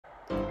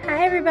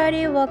Hi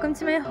everybody, welcome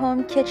to my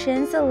home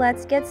kitchen. So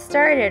let's get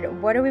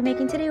started. What are we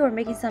making today? We're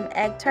making some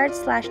egg tarts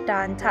slash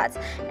tats,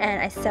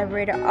 and I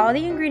separated all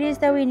the ingredients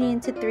that we need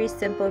into 3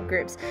 simple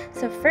groups.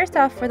 So first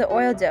off, for the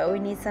oil dough, we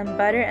need some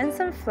butter and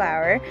some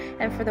flour,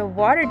 and for the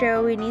water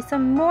dough, we need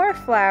some more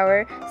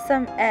flour,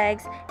 some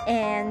eggs,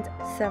 and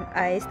some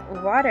iced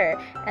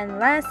water. And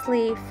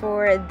lastly,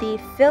 for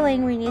the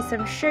filling, we need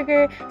some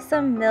sugar,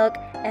 some milk,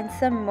 and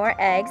some more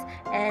eggs,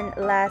 and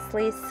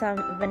lastly,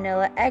 some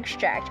vanilla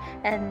extract.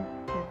 And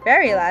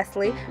very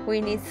lastly,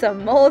 we need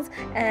some molds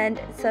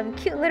and some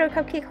cute little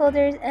cupcake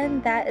holders,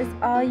 and that is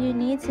all you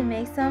need to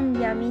make some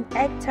yummy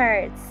egg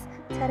tarts.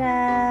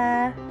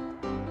 Ta-da!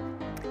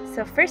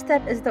 So first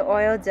step is the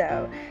oil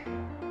dough.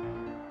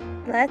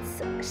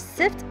 Let's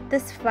sift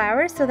this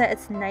flour so that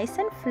it's nice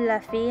and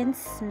fluffy and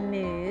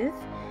smooth.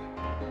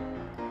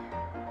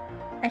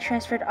 I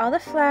transferred all the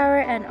flour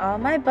and all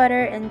my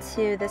butter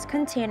into this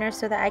container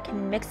so that I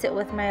can mix it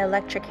with my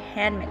electric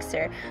hand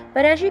mixer.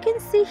 But as you can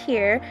see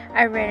here,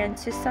 I ran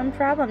into some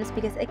problems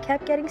because it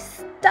kept getting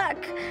stuck.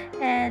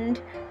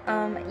 And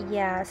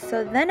yeah,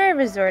 so then I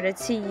resorted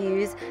to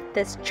use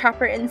this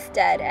chopper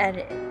instead,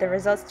 and the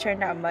results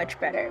turned out much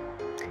better.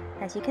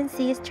 As you can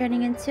see, it's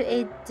turning into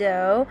a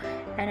dough,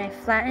 and I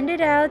flattened it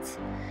out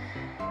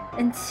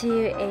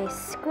into a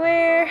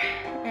square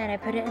and I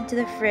put it into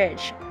the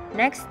fridge.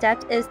 Next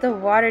step is the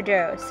water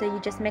dough. So you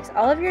just mix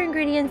all of your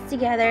ingredients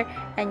together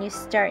and you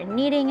start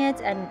kneading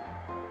it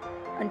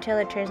until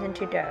it turns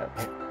into dough.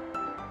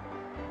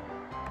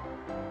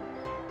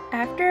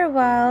 After a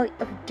while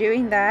of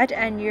doing that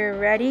and you're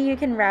ready, you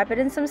can wrap it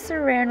in some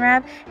saran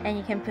wrap and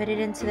you can put it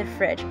into the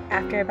fridge.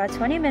 After about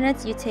 20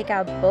 minutes, you take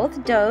out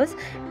both doughs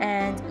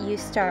and you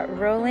start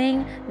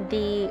rolling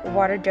the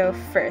water dough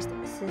first.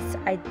 Since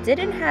I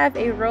didn't have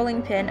a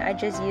rolling pin, I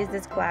just used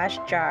this glass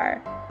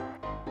jar.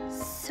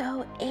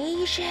 So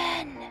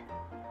Asian!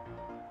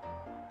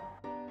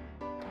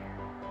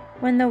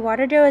 When the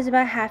water dough is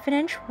about ½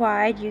 inch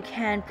wide, you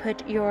can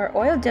put your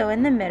oil dough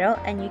in the middle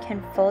and you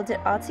can fold it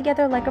all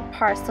together like a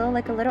parcel,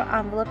 like a little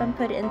envelope, and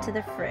put it into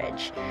the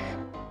fridge.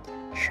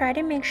 Try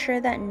to make sure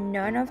that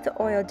none of the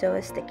oil dough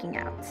is sticking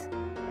out.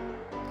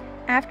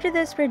 After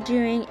this, we're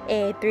doing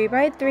a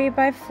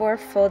 3x3x4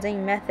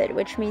 folding method,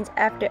 which means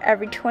after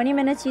every 20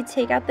 minutes you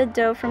take out the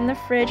dough from the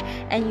fridge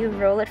and you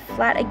roll it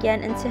flat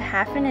again into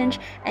 ½ inch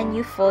and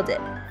you fold it,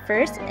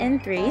 first in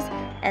 3s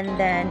and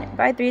then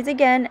by 3s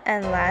again,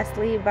 and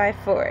lastly by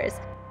 4s.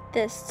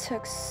 This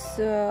took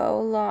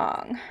so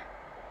long,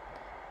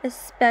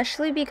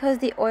 especially because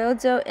the oil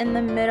dough in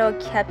the middle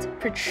kept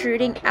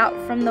protruding out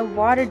from the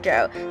water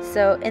dough.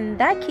 So in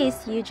that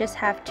case, you just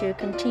have to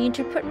continue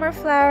to put more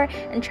flour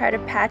and try to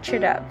patch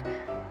it up.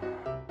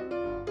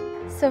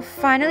 So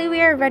finally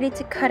we are ready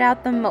to cut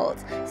out the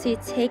molds. So you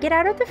take it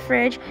out of the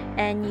fridge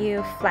and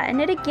you flatten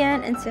it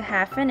again into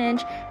 ½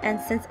 inch, and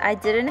since I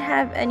didn't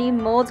have any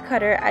mold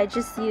cutter, I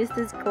just used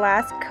this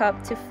glass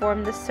cup to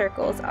form the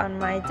circles on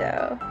my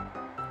dough.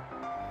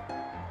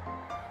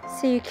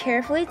 So you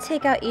carefully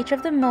take out each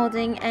of the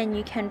molding and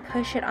you can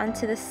push it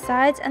onto the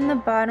sides and the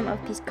bottom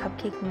of these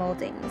cupcake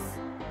moldings.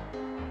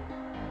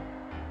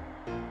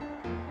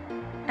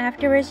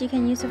 Afterwards, you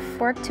can use a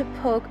fork to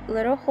poke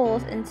little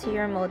holes into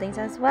your moldings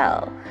as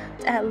well.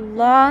 At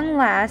long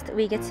last,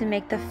 we get to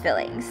make the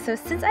fillings. So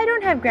since I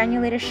don't have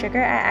granulated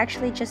sugar, I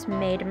actually just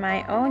made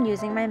my own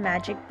using my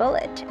magic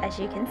bullet, as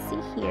you can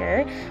see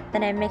here.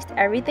 Then I mixed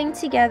everything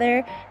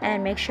together,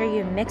 and make sure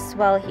you mix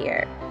well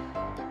here.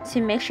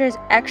 To make sure it's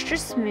extra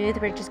smooth,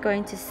 we're just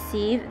going to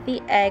sieve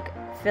the egg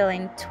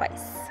filling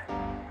twice.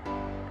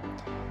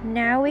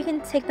 Now we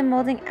can take the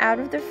molding out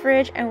of the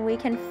fridge and we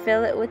can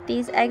fill it with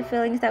these egg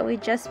fillings that we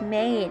just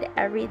made.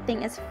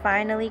 Everything is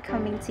finally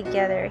coming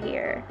together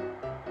here.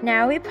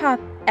 Now we pop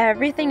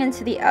everything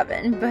into the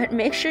oven, but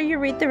make sure you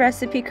read the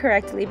recipe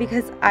correctly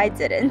because I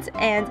didn't,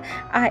 and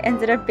I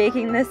ended up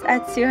baking this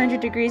at 200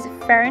 degrees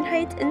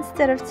Fahrenheit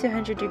instead of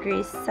 200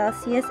 degrees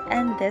Celsius,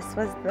 and this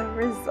was the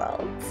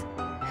result.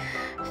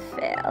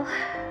 Fail.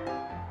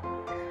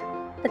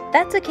 But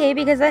that's okay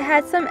because I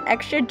had some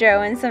extra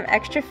dough and some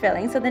extra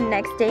filling, so the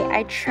next day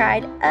I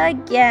tried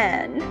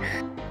again.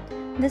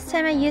 This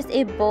time I used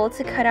a bowl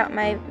to cut out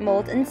my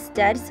mold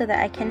instead so that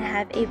I can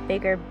have a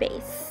bigger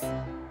base.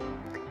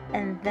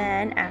 And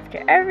then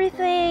after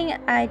everything,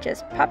 I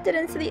just popped it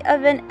into the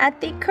oven at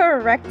the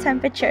correct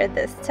temperature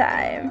this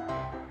time.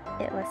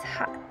 It was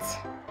hot.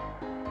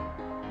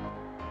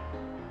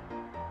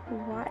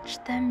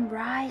 Watch them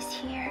rise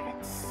here,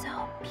 it's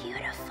so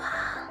beautiful.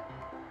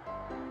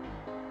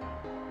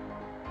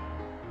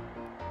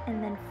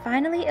 And then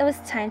finally it was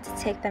time to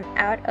take them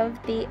out of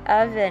the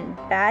oven.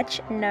 Batch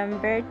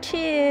number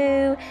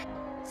 2.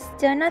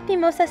 Still not the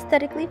most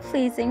aesthetically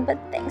pleasing, but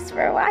thanks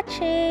for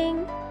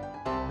watching.